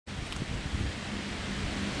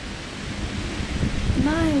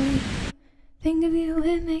think of you,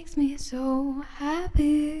 it makes me so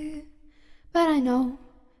happy. But I know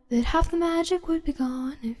that half the magic would be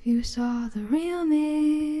gone if you saw the real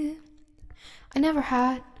me. I never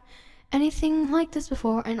had anything like this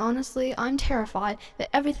before, and honestly, I'm terrified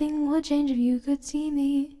that everything would change if you could see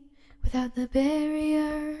me without the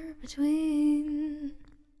barrier between.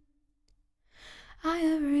 I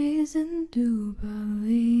have reason to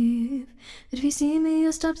believe that if you see me,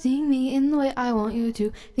 you'll stop seeing me in the way I want you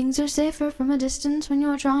to. Things are safer from a distance when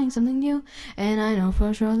you're trying something new, and I know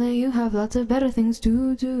for sure that you have lots of better things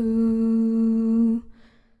to do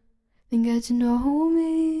than get to know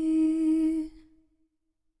me.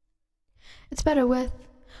 It's better with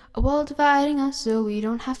a wall dividing us so we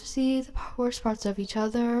don't have to see the worst parts of each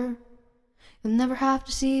other. You'll never have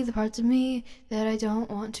to see the parts of me that I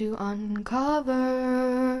don't want to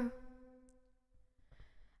uncover.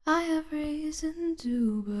 I have reason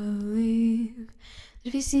to believe that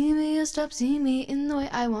if you see me, you'll stop seeing me in the way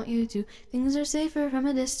I want you to. Things are safer from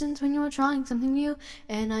a distance when you're trying something new,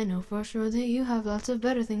 and I know for sure that you have lots of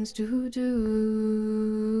better things to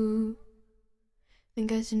do than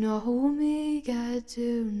get to know me, get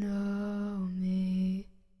to know me.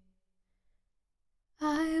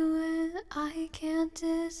 I can't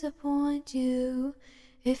disappoint you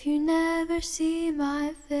if you never see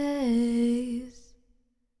my face.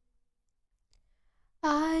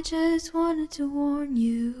 I just wanted to warn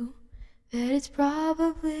you that it's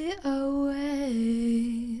probably a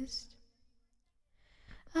waste.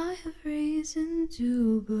 I have reason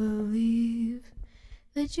to believe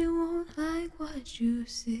that you won't like what you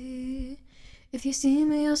see. If you see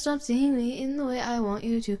me, you'll stop seeing me in the way I want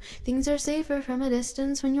you to. Things are safer from a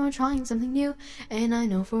distance when you're trying something new, and I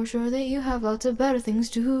know for sure that you have lots of better things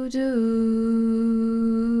to do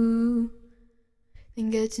than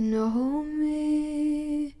get to know me.